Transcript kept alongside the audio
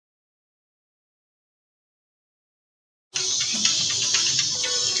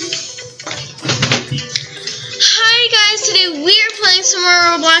Hi guys, today we are playing some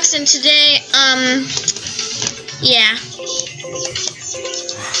more Roblox, and today, yeah.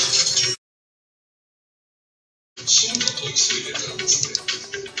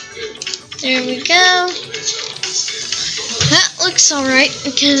 There we go. That looks alright,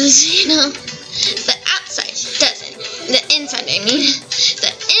 because, you know, the outside doesn't. The inside, I mean.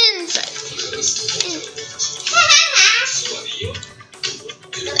 The inside.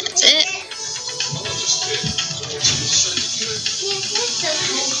 That's it.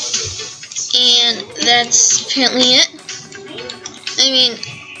 And that's apparently it. I mean,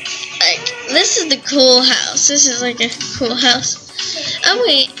 like, this is the cool house. This is like a cool house. Oh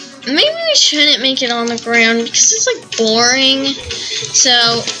wait, maybe we shouldn't make it on the ground because it's like boring.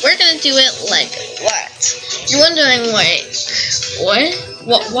 So we're gonna do it like what? You're wondering, wait, what?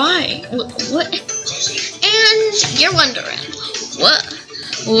 Why? What? And you're wondering, what?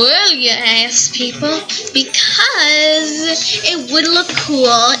 Well, you ask people, because it would look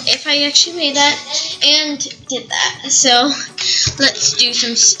cool if I actually made that and did that. So let's do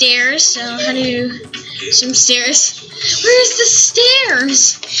some stairs. So how do you do some stairs? Where's the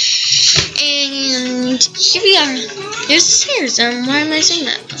stairs? And here we are. There's the stairs. Why am I saying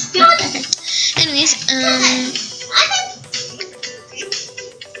that? Okay. Anyways,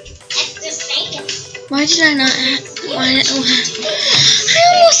 why did I not? I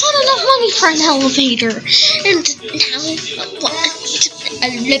almost had enough money for an elevator, and now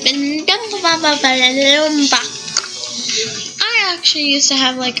I actually used to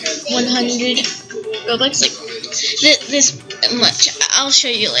have like 100 Robux, like this much. I'll show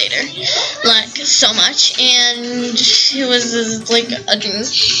you later, like so much, and it was like a dream.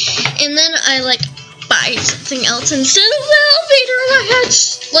 And then I like buy something else instead of the elevator, and I had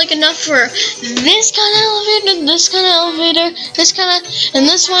like enough for this kind of elevator, this kind of elevator, this kind of, and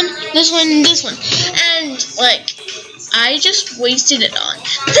this one, and this one, and like I just wasted it on.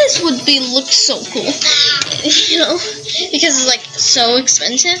 This would look so cool, you know, because it's like so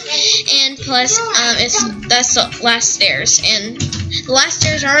expensive, and plus that's the last stairs, and the last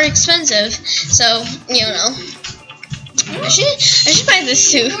stairs are expensive, so you know. I should buy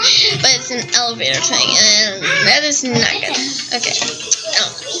this too, but it's an elevator thing, and that is not good. Okay,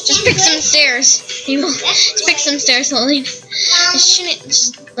 just pick some stairs, people. Just pick some stairs, Lily. I shouldn't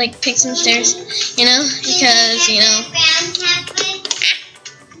just like pick some stairs, you know, because you know.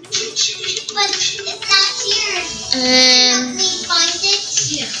 But it's not here. Let me find it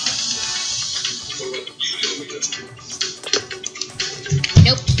too.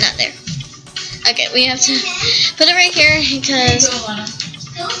 Nope, not there. Okay, we have to put it right here because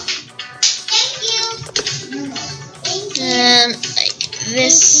like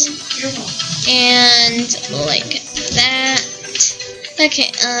this and like that.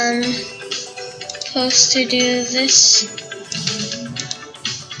 Okay, supposed to do this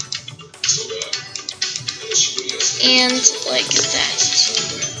and like that.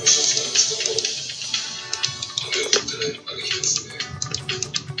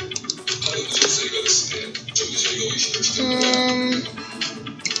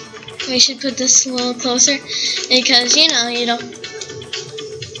 We should put this a little closer because you know you don't.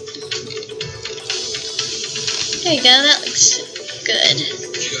 There you go. That looks good.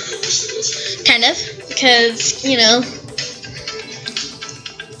 Kind of, because you know,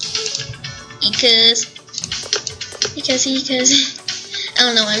 because I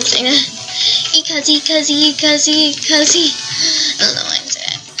don't know why I'm saying that. Because I don't know why I'm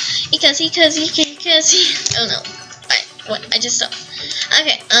saying that. Because I don't know. What? I just don't.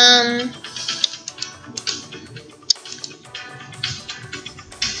 Okay,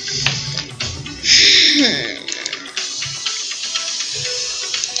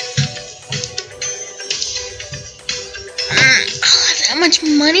 that much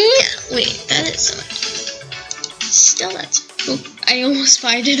money? Wait, that is so much. Still, that's. Oop, I almost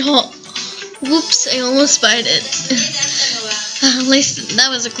bought it all. Whoops, I almost bought it. At least that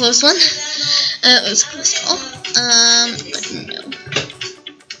was a close one. It was a close call. But no.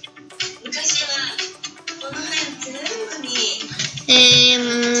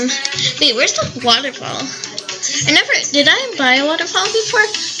 Wait, where's the waterfall? Did I buy a waterfall before?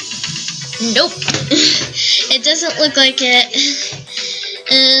 Nope. It doesn't look like it.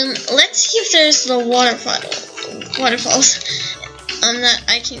 Let's see if there's the waterfalls that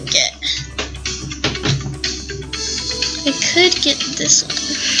I can get. I could get this one.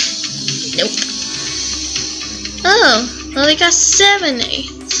 Nope. Oh, well, I got 70.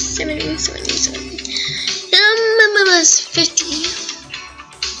 50.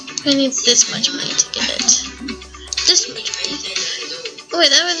 I need this much money to get it. This much money. Wait,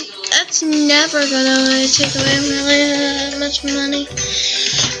 that's never gonna take away really much money.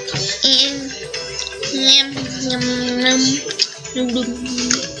 And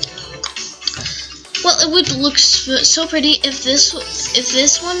well, it would look so pretty if this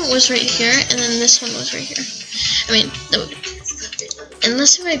one was right here and then this one was right here. I mean, that would be,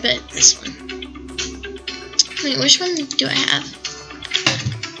 unless if I bet this one. Wait, which one do I have?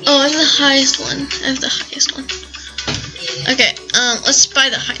 Oh, I have the highest one. I have the highest one. Okay, let's buy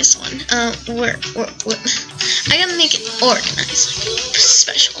the highest one. Where? I gotta make it organized, like,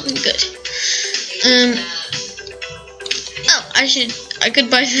 special and good. Oh, I could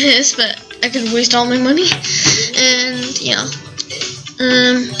buy this, but I could waste all my money. And yeah.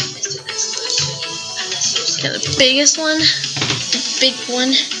 Okay, the biggest one, the big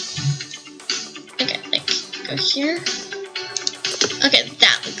one. Okay, like go here. Okay,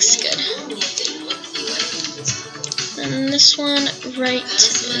 that looks good. And this one right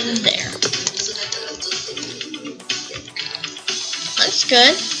there. Looks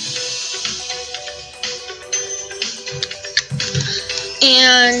good.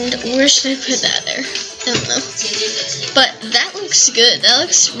 And where should I put that there? I don't know. But that looks good. That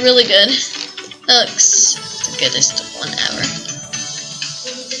looks really good. That looks the goodest one ever.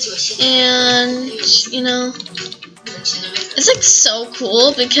 And, you know, it's like so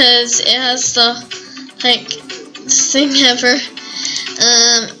cool because it has the, like, thing ever.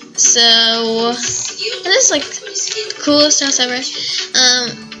 So it is like the coolest house ever.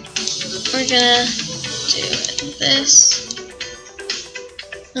 We're gonna do this.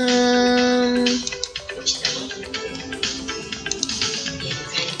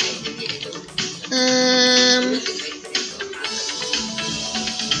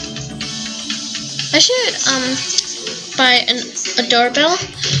 I should buy a doorbell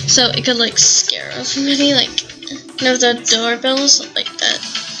so it could like scare everybody, like, you know, the doorbells like that,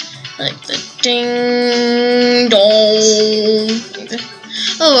 like the ding dong.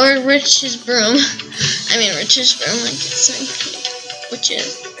 Oh, or Rich's broom. I mean Rich's broom, like it's like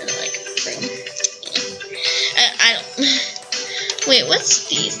witches and like broom. I don't. Wait, what's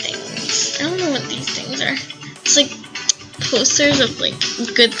these things? I don't know what these things are. It's like posters of like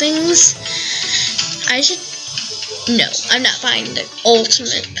good things. I should. No, I'm not buying the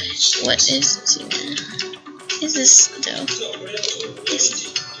ultimate. What is this even? Is this though?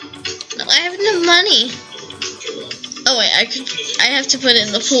 No, I have no money. Oh wait, I have to put it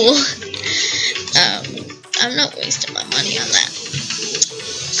in the pool. I'm not wasting my money on that.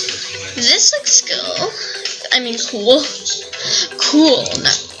 This looks cool. I mean cool. Cool,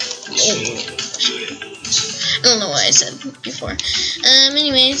 not old. I don't know what I said before.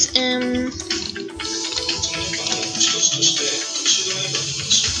 Anyways,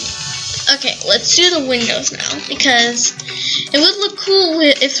 okay, let's do the windows now, because it would look cool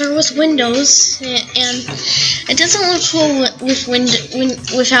if there was windows, and it doesn't look cool with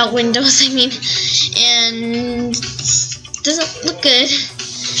without windows, I mean, and it doesn't look good.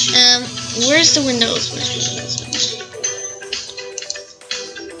 Where's the windows?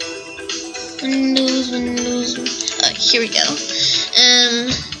 Windows. Here we go.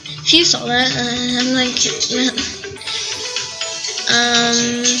 If you saw that, I'm like,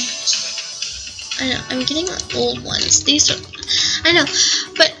 I know, I'm getting old ones. These are, I know,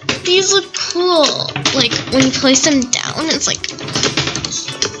 but these look cool. Like, when you place them down, it's like,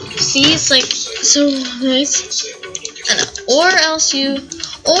 see, it's like, so nice. I know,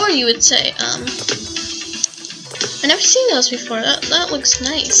 or you would say, I've never seen those before. That looks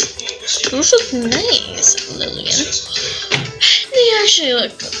nice. Those look nice, Lillian. They actually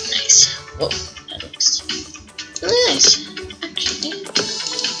look nice. Whoa, that looks nice, actually.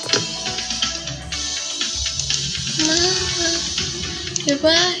 You're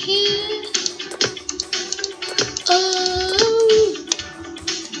right here. Oh,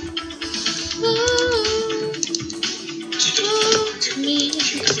 to me,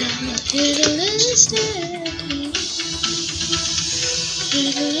 I'm a little unsteady.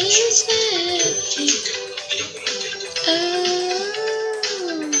 Little unsteady.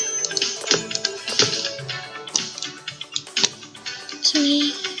 To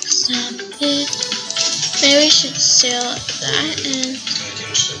me, something. Maybe we should sell that and.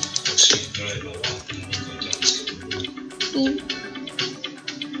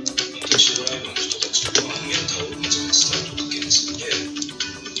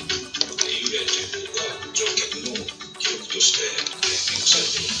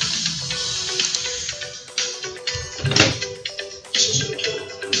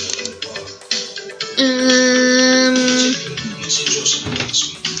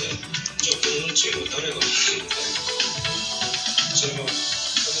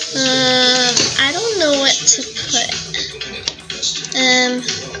 to put.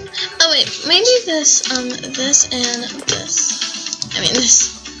 Oh wait, maybe this and this. I mean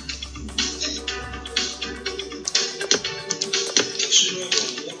this.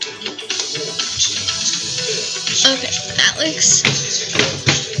 Okay, that looks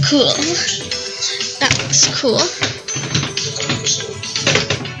cool. That looks cool.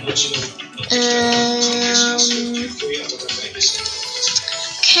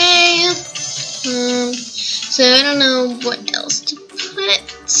 Okay. So I don't know what else to put.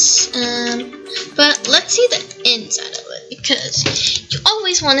 But let's see the inside of it, because you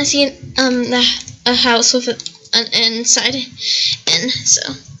always want to see a house with an inside in. So,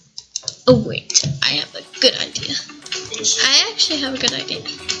 oh wait, I have a good idea. I actually have a good idea.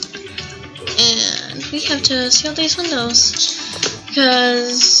 And we have to seal these windows,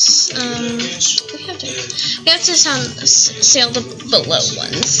 because we have to seal the below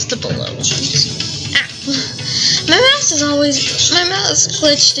ones. Ah, my mouse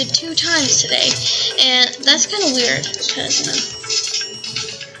glitched it 2 times today, and that's kind of weird, because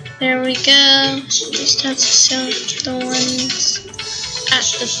there we go. Just have to seal the ones at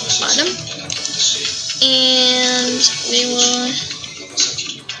the bottom, and we will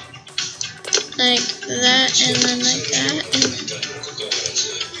like that, and then like that, and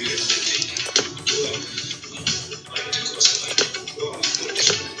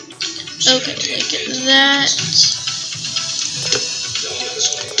okay, like that.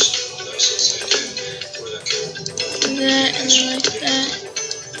 That, and then like that.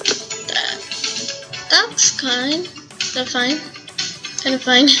 That looks kind of fine. Kind of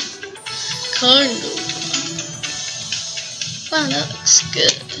fine. Wow, that looks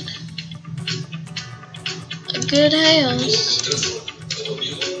good. A good house.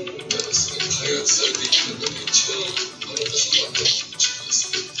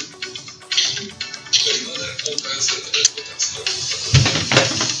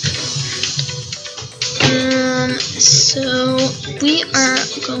 So we are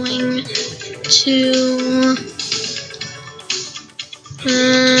going to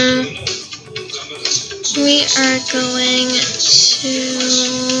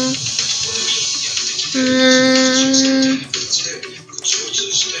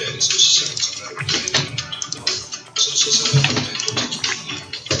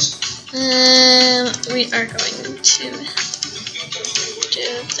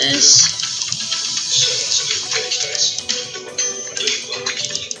do this.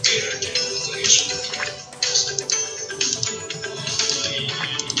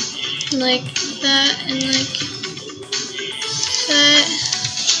 Like that, and like that,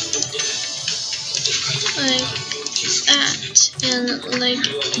 like that, and like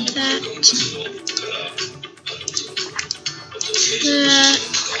that,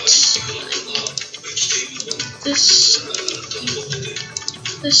 this.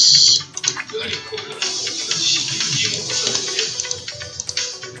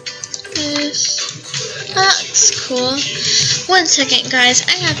 That looks cool. 1 second, guys.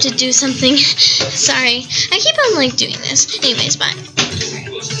 I have to do something. Sorry. I keep on like doing this. Anyways, bye.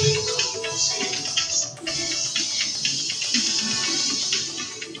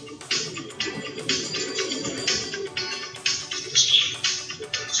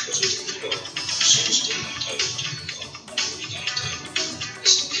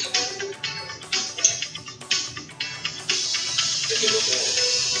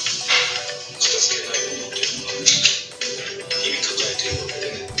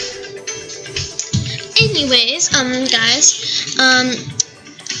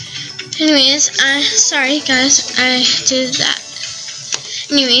 Sorry guys, I did that.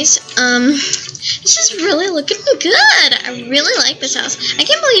 Anyways, this is really looking good. I really like this house. I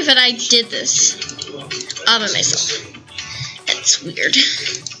can't believe that I did this all by myself. That's weird.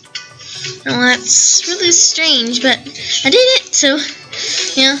 Well, that's really strange, but I did it, so,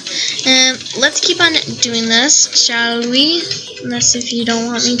 yeah. Let's keep on doing this, shall we? Unless if you don't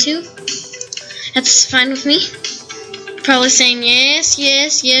want me to. That's fine with me. Probably saying yes,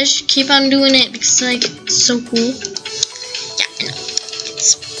 yes, yes, keep on doing it because like it's so cool. Yeah, I know.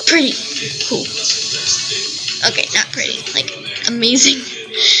 It's pretty cool. Okay, not pretty, like amazing.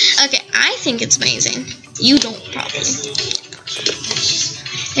 Okay, I think it's amazing. You don't probably.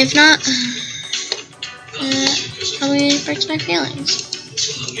 If not, probably hurts my feelings.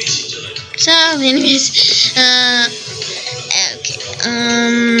 So, anyways, okay,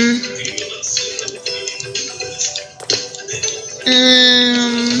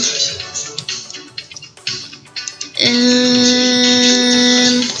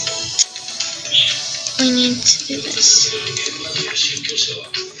 we need to do this.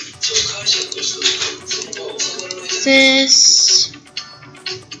 this.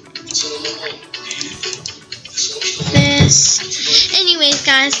 Anyways,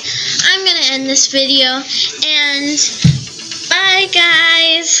 guys, I'm gonna end this video, and bye, guys.